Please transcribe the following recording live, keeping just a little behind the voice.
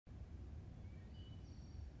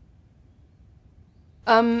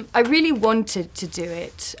I really wanted to do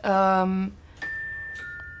it. I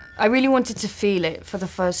really wanted to feel it for the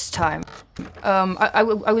first time. I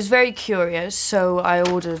was very curious, so I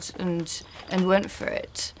ordered and went for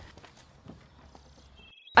it.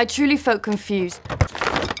 I truly felt confused.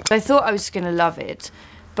 I thought I was going to love it,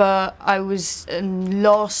 but I was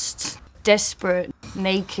lost, desperate,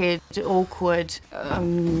 naked, awkward,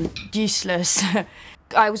 useless.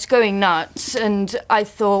 I was going nuts, and I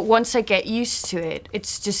thought once I get used to it,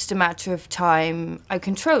 it's just a matter of time I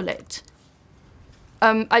control it.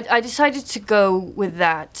 I decided to go with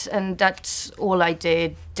that, and that's all I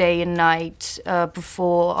did, day and night,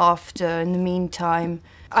 before, after, in the meantime.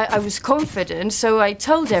 I was confident, so I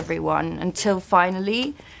told everyone, until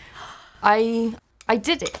finally, I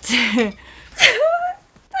did it. I did it!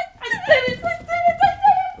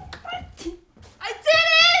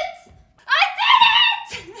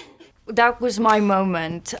 That was my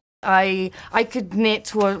moment. I could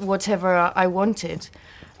knit whatever I wanted.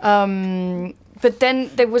 But then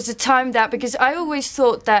there was a time that, because I always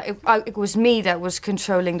thought that it was me that was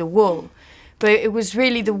controlling the wool, but it was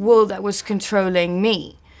really the wool that was controlling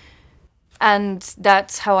me. And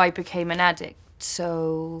that's how I became an addict.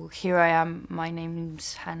 So here I am, my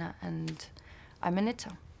name's Hannah, and I'm a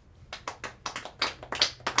knitter.